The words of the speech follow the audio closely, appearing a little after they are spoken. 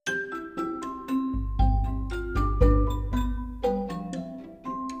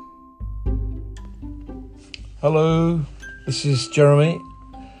Hello, this is Jeremy.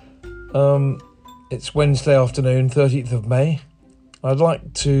 It's Wednesday afternoon, 13th of May. I'd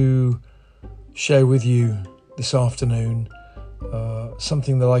like to share with you this afternoon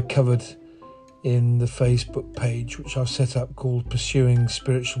something that I covered in the Facebook page, which I've set up called Pursuing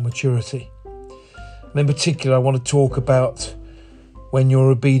Spiritual Maturity. And in particular, I want to talk about when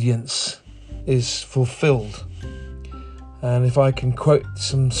your obedience is fulfilled. And if I can quote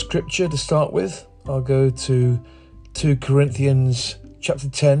some scripture to start with, I'll go to 2 Corinthians chapter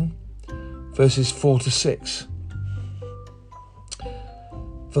 10, verses 4 to 6.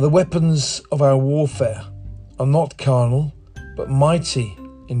 For the weapons of our warfare are not carnal, but mighty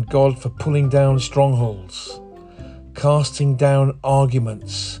in God for pulling down strongholds, casting down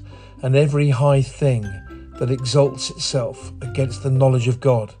arguments and every high thing that exalts itself against the knowledge of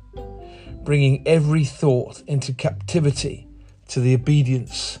God, bringing every thought into captivity to the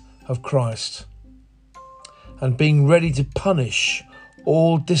obedience of Christ, and being ready to punish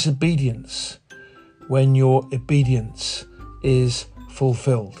all disobedience when your obedience is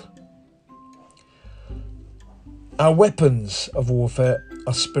fulfilled. Our weapons of warfare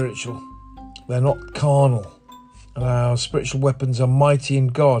are spiritual. They're not carnal. And our spiritual weapons are mighty in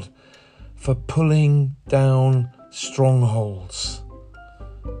God for pulling down strongholds.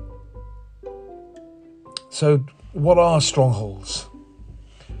 So, what are strongholds?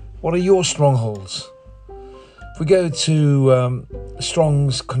 What are your strongholds? If we go to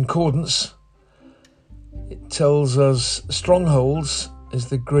Strong's Concordance, it tells us strongholds is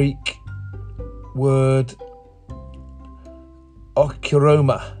the Greek word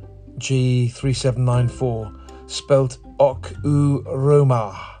okuroma, G3794, spelt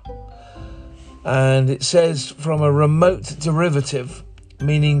okuroma. And it says from a remote derivative,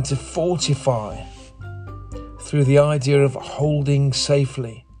 meaning to fortify, through the idea of holding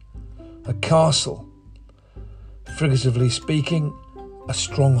safely, a castle, figuratively speaking, a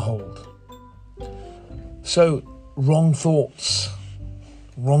stronghold. So, wrong thoughts,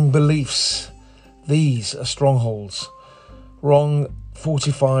 wrong beliefs, these are strongholds. Wrong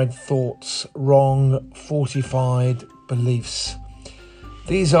fortified thoughts, wrong fortified beliefs.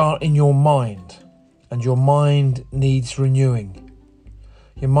 These are in your mind, and your mind needs renewing.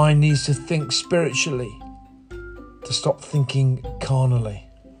 Your mind needs to think spiritually, to stop thinking carnally.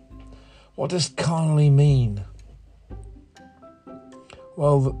 What does carnally mean?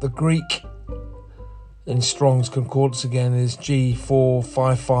 Well, the Greek in Strong's Concordance again is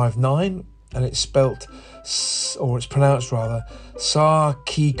G4559, and it's spelt, or it's pronounced rather,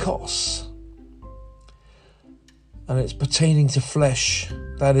 sarkikos. And it's pertaining to flesh,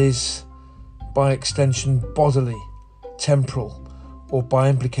 that is, by extension, bodily, temporal, or by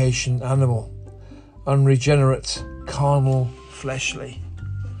implication, animal, unregenerate, carnal, fleshly.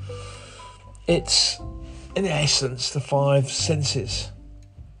 It's, in essence, the five senses: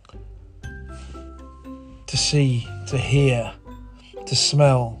 to see, to hear, to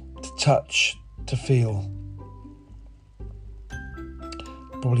smell, to touch, to feel.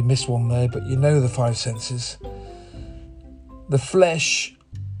 Probably missed one there, but you know the five senses. The flesh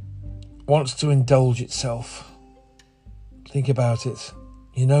wants to indulge itself. Think about it.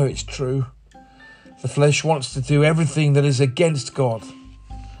 You know it's true. The flesh wants to do everything that is against God.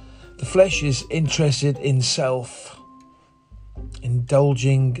 The flesh is interested in self,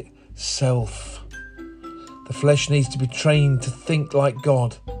 indulging self. The flesh needs to be trained to think like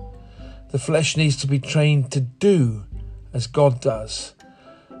God. The flesh needs to be trained to do as God does.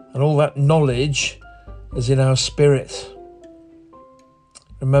 And all that knowledge is in our spirit.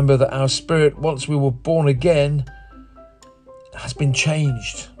 Remember that our spirit, once we were born again, has been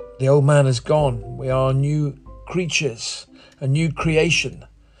changed. The old man is gone. We are new creatures, a new creation.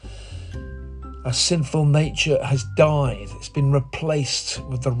 Our sinful nature has died. It's been replaced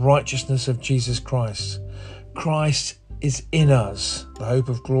with the righteousness of Jesus Christ. Christ is in us, the hope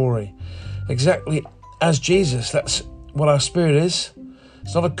of glory. Exactly as Jesus. That's what our spirit is.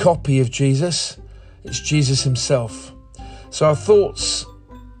 It's not a copy of Jesus. It's Jesus himself. So our thoughts,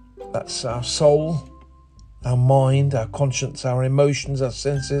 that's our soul, our mind, our conscience, our emotions, our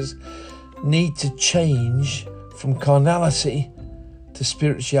senses, need to change from carnality to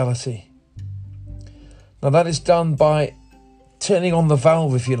spirituality. Now that is done by turning on the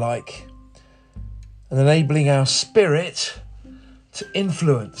valve, if you like, and enabling our spirit to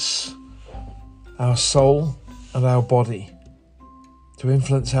influence our soul and our body, to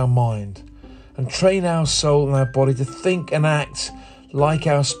influence our mind, and train our soul and our body to think and act like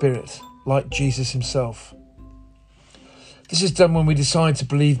our spirit, like Jesus himself. This is done when we decide to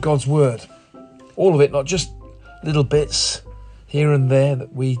believe God's word. All of it, not just little bits here and there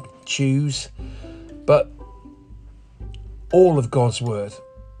that we choose, but all of God's word,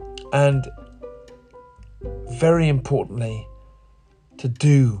 and very importantly, to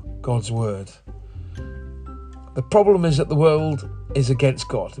do God's word. The problem is that the world is against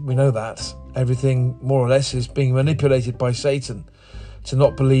God. We know that. Everything, more or less, is being manipulated by Satan to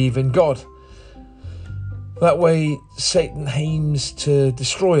not believe in God. That way, Satan aims to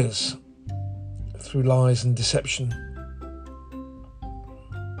destroy us through lies and deception.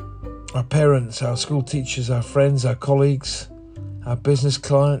 Our parents, our school teachers, our friends, our colleagues, our business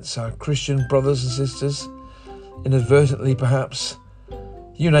clients, our Christian brothers and sisters, inadvertently perhaps,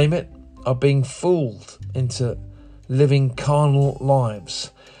 you name it, are being fooled into living carnal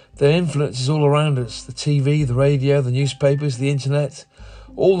lives. Their influence is all around us. The TV, the radio, the newspapers, the internet.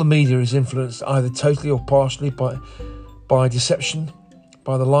 All the media is influenced either totally or partially by deception,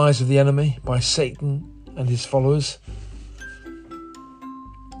 by the lies of the enemy, by Satan and his followers.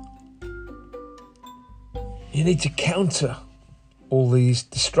 You need to counter all these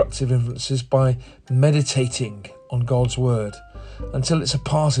destructive influences by meditating on God's word until it's a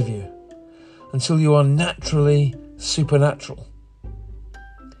part of you, until you are naturally supernatural.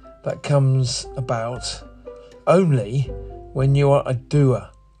 That comes about only when you are a doer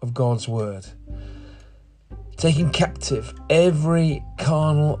of God's word. Taking captive every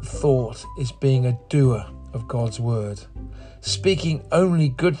carnal thought is being a doer of God's word. Speaking only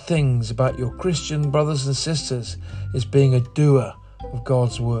good things about your Christian brothers and sisters is being a doer of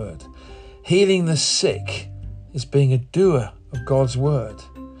God's word. Healing the sick is being a doer of God's word.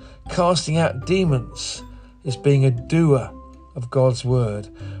 Casting out demons is being a doer of God's word.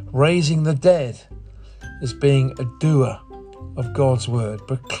 Raising the dead is being a doer of God's word.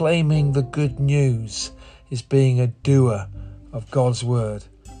 Proclaiming the good news is being a doer of God's word.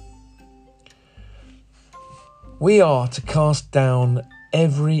 We are to cast down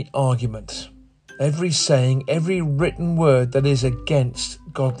every argument, every saying, every written word that is against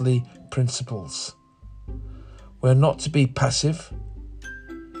godly principles. We're not to be passive.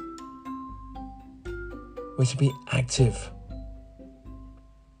 We're to be active,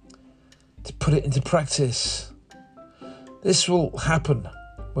 to put it into practice. This will happen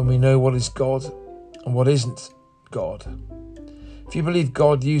when we know what is God and what isn't God. If you believe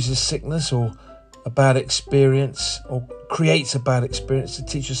God uses sickness or a bad experience or creates a bad experience to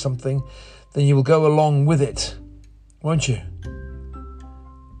teach us something, then you will go along with it, won't you?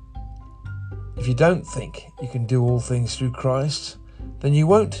 If you don't think you can do all things through Christ, then you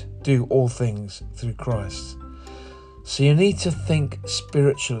won't do all things through Christ. So you need to think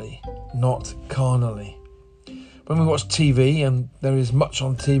spiritually, not carnally. When we watch TV, and there is much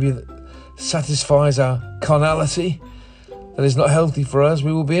on TV that satisfies our carnality, that is not healthy for us,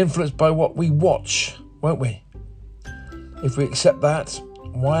 we will be influenced by what we watch, won't we? If we accept that,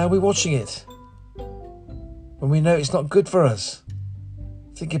 why are we watching it when we know it's not good for us?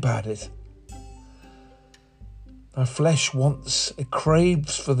 Think about it. Our flesh it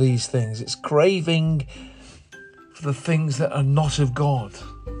craves for these things. It's craving for the things that are not of God.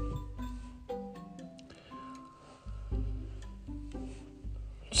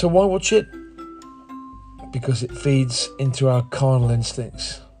 So why watch it? Because it feeds into our carnal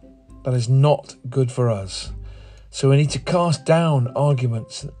instincts. That is not good for us. So we need to cast down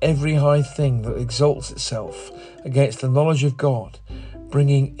arguments and every high thing that exalts itself against the knowledge of God,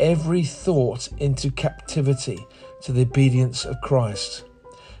 bringing every thought into captivity to the obedience of Christ,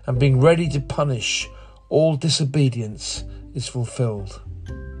 and being ready to punish all disobedience is fulfilled.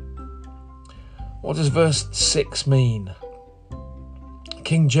 What does verse 6 mean?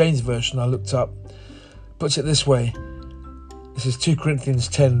 King James Version, I looked up, puts it this way. This is 2 Corinthians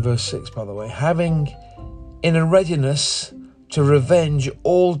 10 verse 6, by the way. Having in a readiness to revenge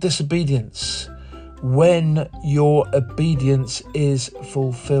all disobedience when your obedience is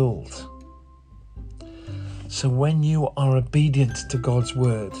fulfilled. So when you are obedient to God's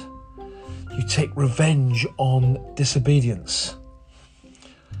word, you take revenge on disobedience.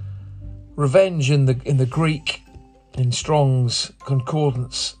 Revenge in the Greek, in Strong's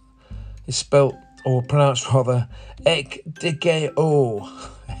Concordance, is spelt, or pronounced rather, ekdikeo.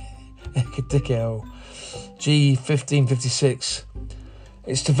 Ekdikeo. G1556.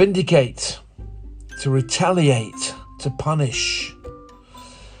 It's to vindicate, to retaliate, to punish.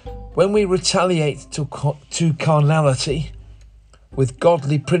 When we retaliate to carnality with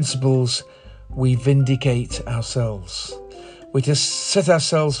godly principles, we vindicate ourselves. We just set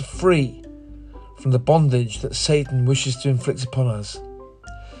ourselves free from the bondage that Satan wishes to inflict upon us.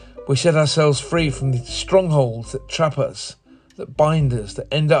 We set ourselves free from the strongholds that trap us, that bind us,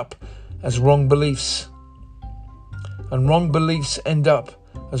 that end up as wrong beliefs. And wrong beliefs end up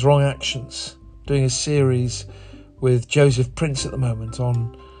as wrong actions, doing a series with Joseph Prince at the moment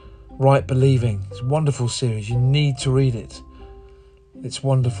on right believing. It's a wonderful series. You need to read it. It's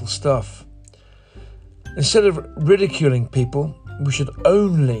wonderful stuff. Instead of ridiculing people, we should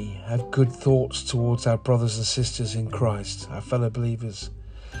only have good thoughts towards our brothers and sisters in Christ, our fellow believers.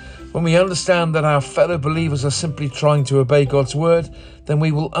 When we understand that our fellow believers are simply trying to obey God's word, then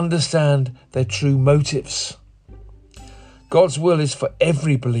we will understand their true motives. God's will is for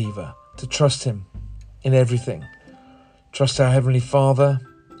every believer to trust him in everything. Trust our Heavenly Father,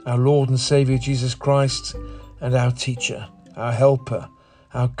 our Lord and Saviour Jesus Christ, and our teacher, our helper,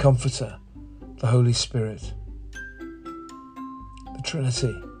 our comforter, the Holy Spirit. The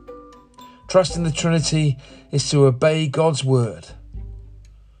Trinity. Trust in the Trinity is to obey God's word.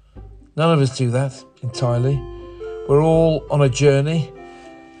 None of us do that entirely. We're all on a journey,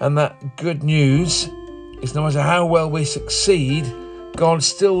 and that good news is no matter how well we succeed, God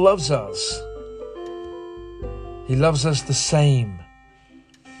still loves us. He loves us the same.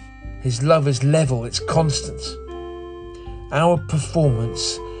 His love is level, it's constant. Our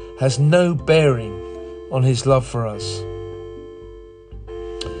performance has no bearing on his love for us.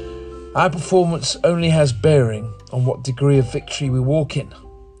 Our performance only has bearing on what degree of victory we walk in.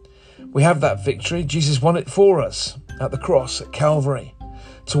 We have that victory. Jesus won it for us at the cross, at Calvary.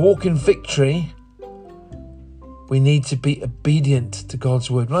 To walk in victory, we need to be obedient to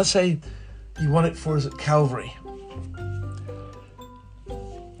God's word. When I say he won it for us at Calvary,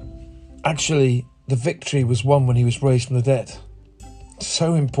 actually, the victory was won when he was raised from the dead.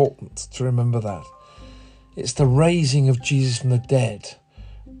 So important to remember that. It's the raising of Jesus from the dead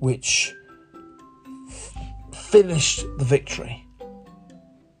which finished the victory.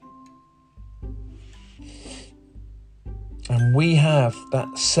 And we have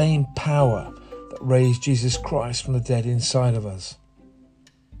that same power that raised Jesus Christ from the dead inside of us.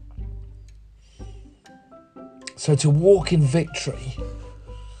 So to walk in victory,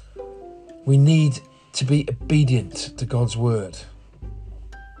 we need to be obedient to God's word.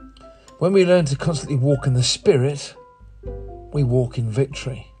 When we learn to constantly walk in the Spirit, we walk in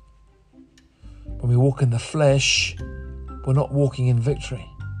victory. When we walk in the flesh, we're not walking in victory.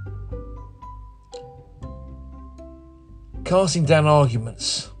 Casting down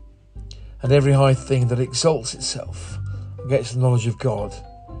arguments and every high thing that exalts itself against the knowledge of God,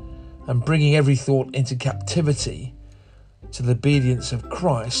 and bringing every thought into captivity to the obedience of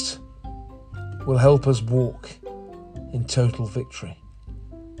Christ, will help us walk in total victory.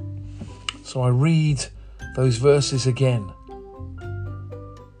 So I read those verses again.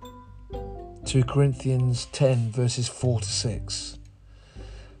 2 Corinthians 10 verses 4 to 6.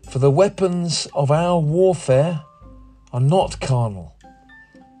 For the weapons of our warfare are not carnal,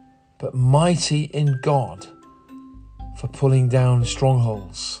 but mighty in God for pulling down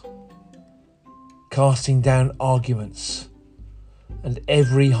strongholds, casting down arguments, and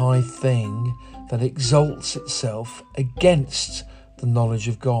every high thing that exalts itself against the knowledge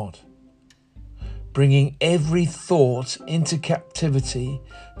of God, bringing every thought into captivity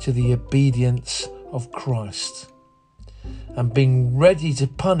to the obedience of Christ, and being ready to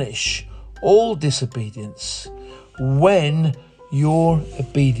punish all disobedience when your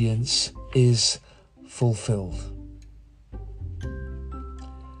obedience is fulfilled.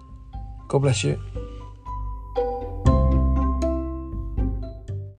 God bless you.